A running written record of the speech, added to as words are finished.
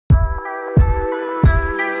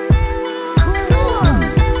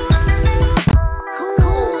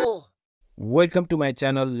Welcome to my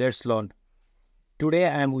channel, Let's Learn. Today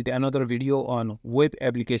I am with another video on web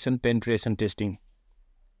application penetration testing.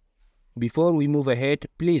 Before we move ahead,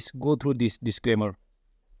 please go through this disclaimer.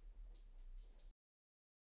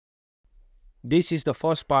 This is the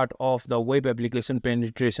first part of the web application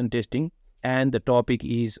penetration testing and the topic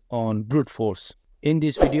is on brute force. In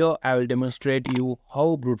this video, I will demonstrate you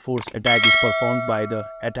how brute force attack is performed by the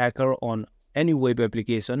attacker on any web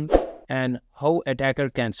application and how attacker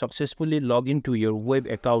can successfully log into your web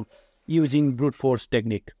account using brute force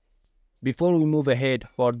technique. Before we move ahead,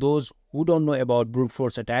 for those who don't know about brute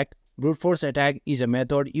force attack is a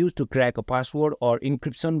method used to crack a password or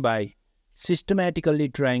encryption by systematically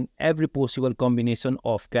trying every possible combination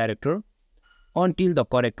of character until the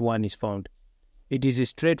correct one is found. It is a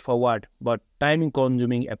straightforward but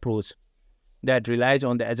time-consuming approach that relies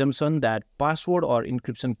on the assumption that password or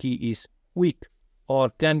encryption key is weak or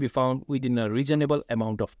can be found within a reasonable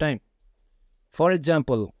amount of time. For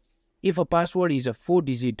example, if a password is a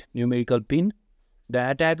 4-digit numerical PIN,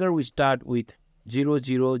 the attacker will start with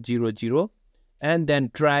 0000 and then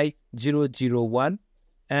try 001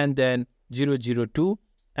 and then 002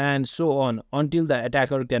 and so on until the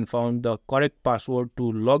attacker can find the correct password to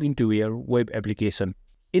log into your web application.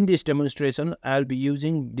 In this demonstration, I'll be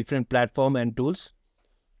using different platform and tools.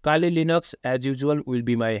 Kali Linux, as usual, will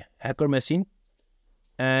be my hacker machine,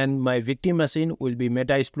 and my victim machine will be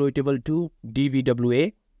Metasploitable 2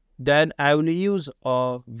 DVWA. Then I will use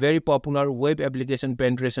a very popular web application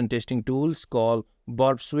penetration testing tools called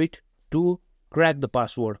Burp Suite to crack the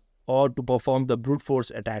password or to perform the brute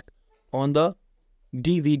force attack on the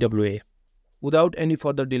DVWA. Without any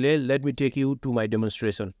further delay, let me take you to my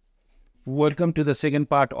demonstration. Welcome to the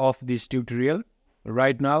second part of this tutorial.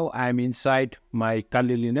 Right now I am inside my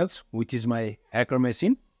Kali Linux, which is my hacker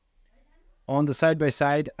machine. On the side by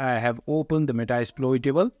side I have opened the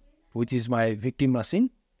Metasploitable, which is my victim machine.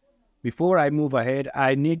 Before I move ahead,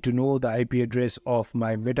 I need to know the IP address of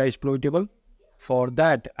my Metasploitable. For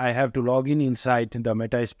that, I have to log in inside the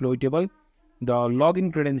Metasploitable. The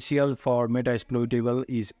login credential for Metasploitable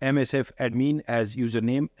is msfadmin as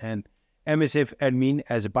username and msfadmin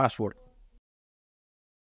as a password.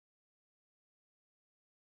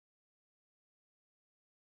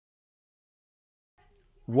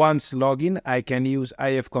 Once login, I can use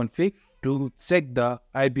ifconfig to check the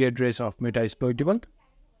IP address of Metasploitable.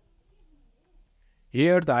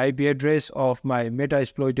 Here the IP address of my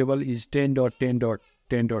Metasploitable is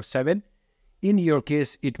 10.10.10.7. In your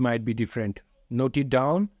case, it might be different. Note it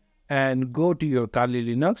down and go to your Kali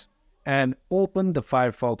Linux and open the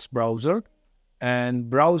Firefox browser and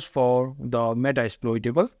browse for the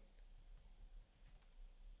Metasploitable.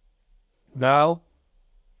 Now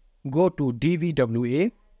go to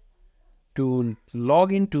DVWA. To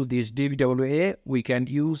log into this DVWA, we can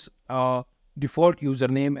use a default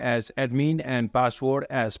username as admin and password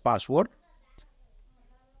as password.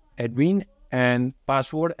 Admin and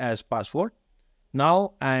password as password.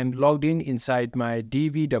 Now I am logged in inside my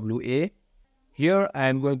DVWA. Here I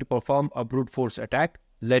am going to perform a brute force attack.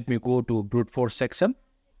 Let me go to brute force section.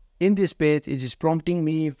 In this page, it is prompting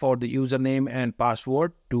me for the username and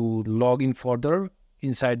password to log in further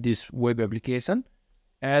inside this web application.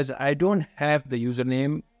 As I don't have the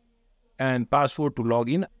username and password to log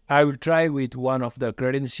in, I will try with one of the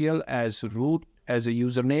credential as root as a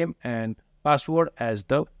username and password as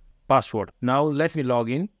the password. Now let me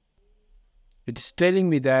log in. It is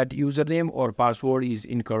telling me that username or password is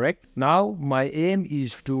incorrect. Now my aim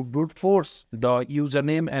is to brute force the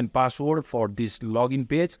username and password for this login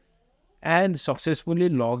page and successfully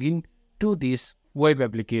log in to this web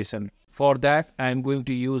application. For that, I am going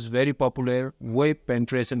to use very popular web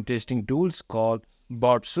penetration testing tools called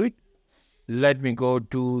Burp Suite. Let me go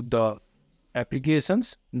to the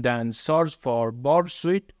applications, then search for Burp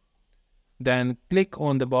Suite, then click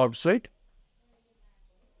on the Burp Suite.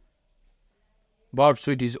 Burp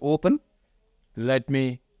Suite is open. Let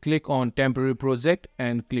me click on temporary project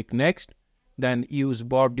and click next, then use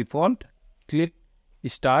Burp default, click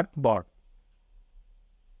start Burp.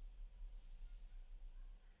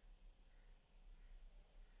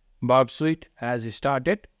 Burp Suite has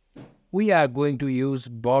started. We are going to use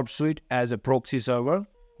Burp Suite as a proxy server,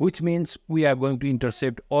 which means we are going to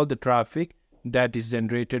intercept all the traffic that is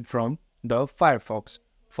generated from the Firefox.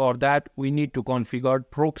 For that, we need to configure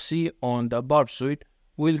proxy on the Burp Suite.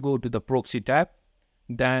 We'll go to the proxy tab,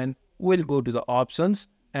 then we'll go to the options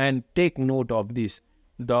and take note of this.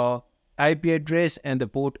 The IP address and the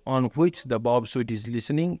port on which the Burp Suite is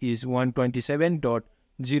listening is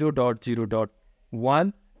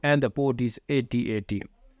 127.0.0.1 and the port is 8080,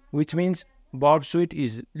 which means Burp Suite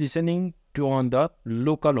is listening to on the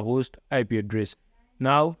localhost IP address.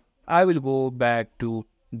 Now I will go back to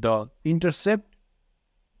the intercept,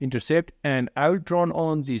 and I will turn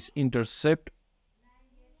on this intercept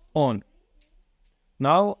on.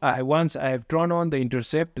 Now once I have turned on the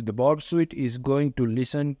intercept, the Bob suite is going to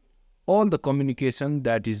listen all the communication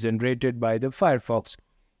that is generated by the Firefox.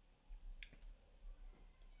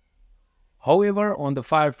 However, on the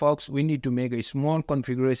Firefox, we need to make a small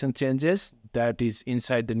configuration changes that is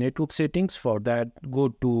inside the network settings. For that, go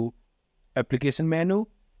to application menu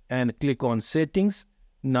and click on settings.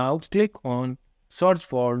 Now click on search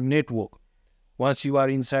for network. Once you are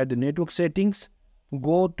inside the network settings,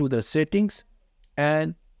 go to the settings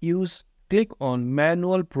and click on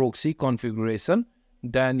manual proxy configuration.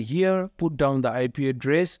 Then here put down the IP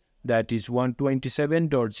address that is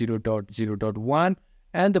 127.0.0.1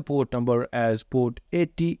 and the port number as port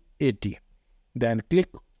 8080. Then click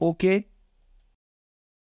OK.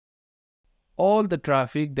 All the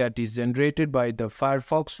traffic that is generated by the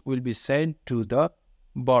Firefox will be sent to the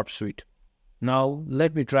Burp Suite. Now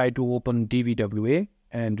let me try to open DVWA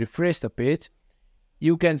and refresh the page.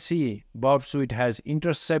 You can see Burp Suite has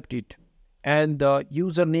intercepted and the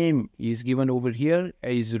username is given over here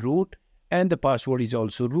is root and the password is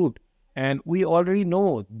also root. And we already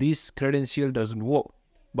know this credential doesn't work,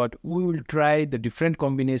 but we will try the different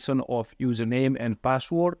combination of username and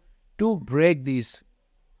password to break this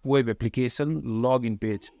web application login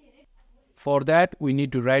page. For that, we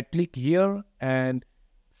need to right click here and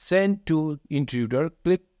send to intruder.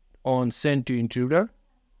 Click on send to intruder.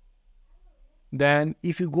 Then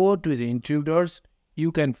if you go to the intruders,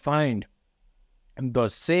 you can find the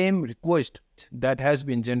same request that has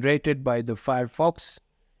been generated by the Firefox,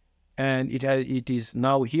 and it is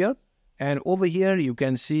now here. And over here you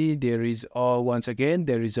can see there is once again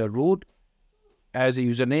there is a root as a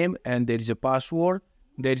username and there is a password.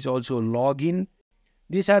 There is also login.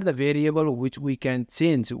 These are the variables which we can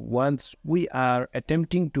change once we are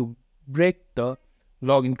attempting to break the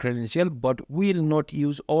login credential, but we will not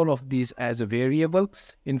use all of these as a variable.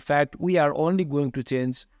 In fact, we are only going to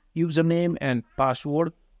change username and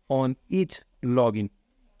password on each login.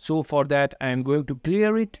 So for that, I am going to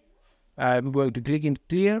clear it. I am going to click in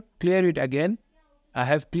clear it again. I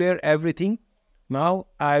have cleared everything. Now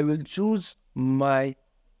I will choose my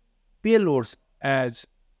payloads as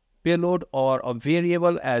payload or a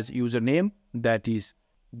variable as username that is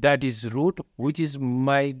root, which is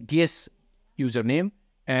my guest username,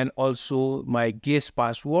 and also my guest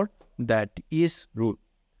password that is root.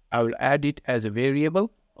 I will add it as a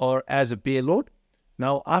variable or as a payload.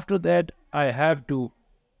 Now after that, I have to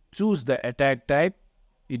choose the attack type.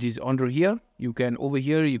 It is under here. Over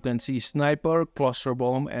here you can see sniper, cluster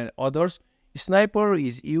bomb and others. Sniper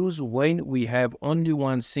is used when we have only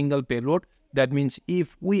one single payload. That means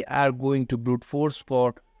if we are going to brute force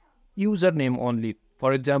for username only.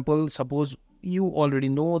 For example, suppose you already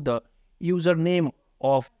know the username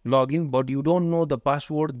of login, but you don't know the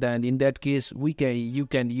password, then in that case you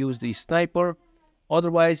can use the sniper.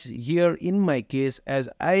 Otherwise, here in my case, as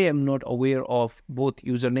I am not aware of both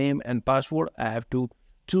username and password, I have to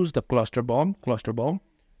choose the cluster bomb.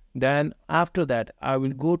 Then after that, I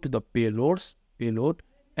will go to the payload,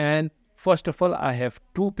 and first of all, I have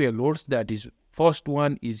two payloads. That is, first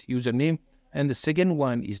one is username and the second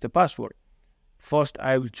one is the password. First,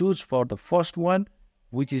 I will choose for the first one,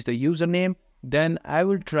 which is the username. Then I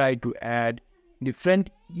will try to add different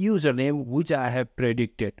username which I have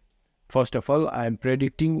predicted. First of all, I am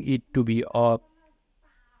predicting it to be a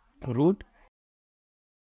root,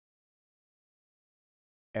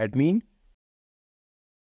 admin,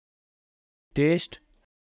 test,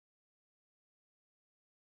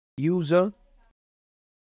 user,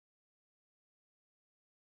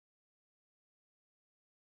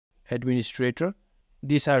 administrator.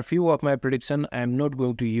 These are few of my prediction. I am not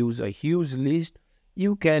going to use a huge list.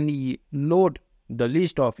 You can load the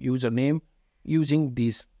list of username using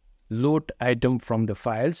this load item from the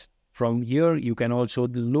files. From here, you can also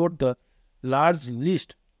load the large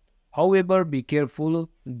list. However, be careful.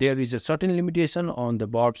 There is a certain limitation on the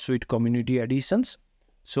Burp Suite community editions.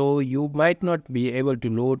 So you might not be able to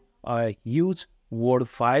load a huge Word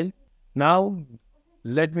file. Now,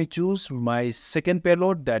 let me choose my second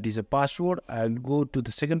payload, that is a password. I'll go to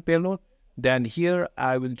the second payload. Then here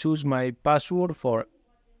I will choose my password for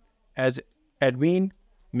as admin,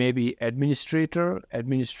 maybe administrator.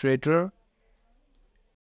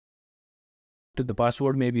 To the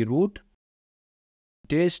password maybe root,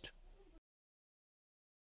 test,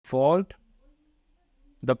 default.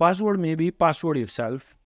 The password may be password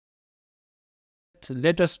itself. So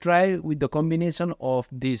let us try with the combination of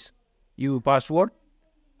this password.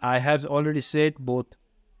 I have already set both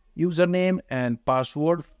username and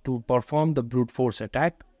password to perform the brute force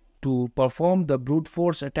attack. To perform the brute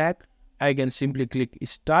force attack, I can simply click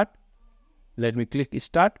start. Let me click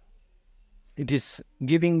start. It is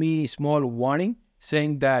giving me a small warning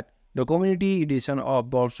saying that the community edition of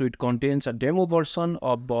Burp Suite contains a demo version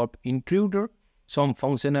of Burp Intruder. Some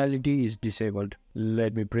functionality is disabled.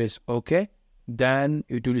 Let me press OK. Then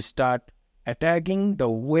it will start attacking the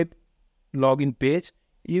web login page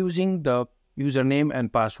using the username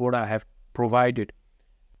and password I have provided.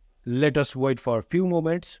 Let us wait for a few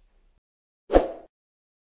moments.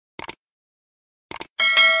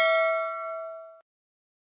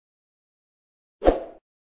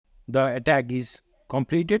 The attack is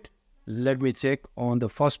completed. Let me check on the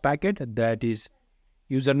first packet, that is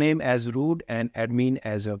username as root and admin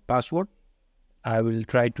as a password. I will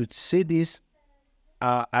try to see this.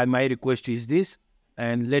 My request is this,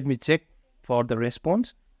 and let me check for the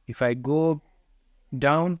response. If I go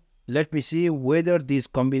down, let me see whether this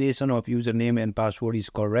combination of username and password is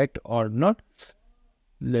correct or not.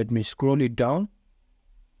 Let me scroll it down.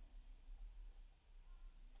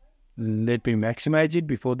 Let me maximize it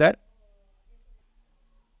before that.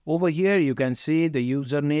 Over here you can see the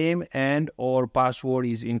username and or password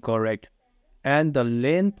is incorrect, and the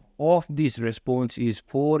length of this response is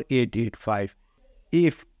 4885.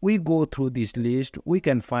 If we go through this list, we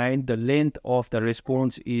can find the length of the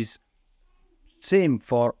response is same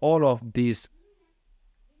for all of these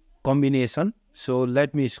combination. So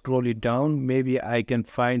let me scroll it down. Maybe I can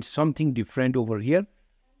find something different over here.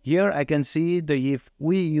 Here I can see if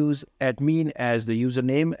we use admin as the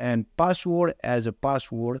username and password as a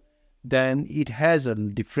password, then it has a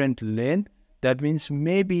different length. That means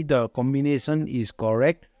maybe the combination is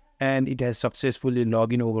correct and it has successfully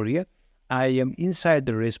logged in over here. I am inside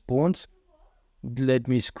the response. Let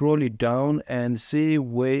me scroll it down and see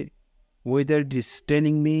whether it is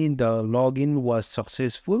telling me the login was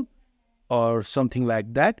successful or something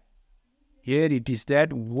like that. Here it is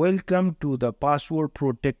that welcome to the password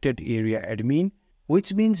protected area admin,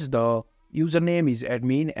 which means the username is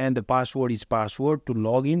admin and the password is password to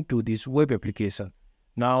log into this web application.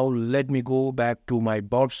 Now let me go back to my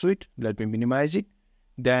Burp Suite. Let me minimize it.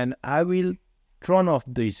 Then I will turn off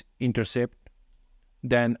this intercept.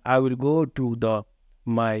 Then I will go to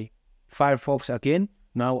my Firefox again.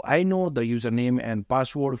 Now I know the username and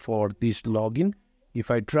password for this login. If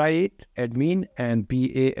I try it, admin and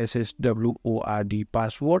password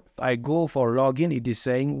password, I go for login, it is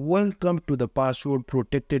saying welcome to the password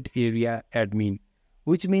protected area admin,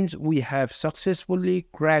 which means we have successfully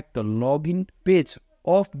cracked the login page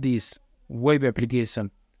of this web application.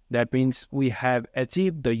 That means we have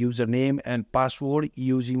achieved the username and password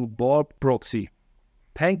using Burp proxy.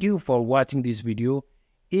 Thank you for watching this video.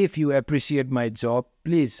 If you appreciate my job,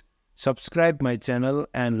 please subscribe my channel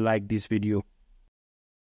and like this video.